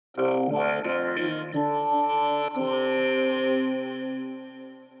The weather in Brooklyn.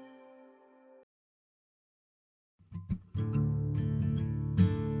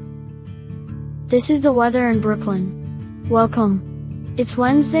 This is the weather in Brooklyn. Welcome. It's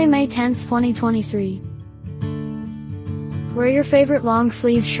Wednesday, May 10th, 2023. Wear your favorite long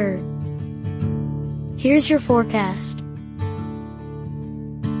sleeve shirt. Here's your forecast.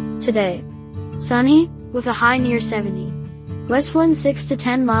 Today, sunny, with a high near 70. West wind 6 to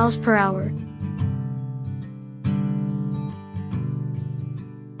 10 miles per hour.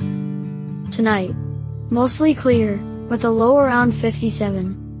 Tonight, mostly clear, with a low around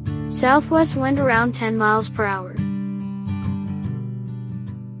 57. Southwest wind around 10 miles per hour.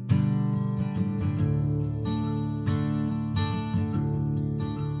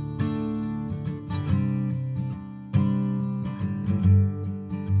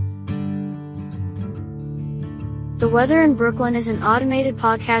 The Weather in Brooklyn is an automated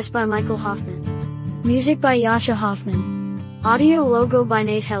podcast by Michael Hoffman. Music by Yasha Hoffman. Audio logo by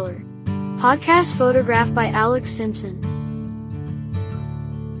Nate Heller. Podcast photograph by Alex Simpson.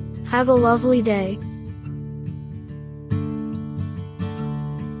 Have a lovely day.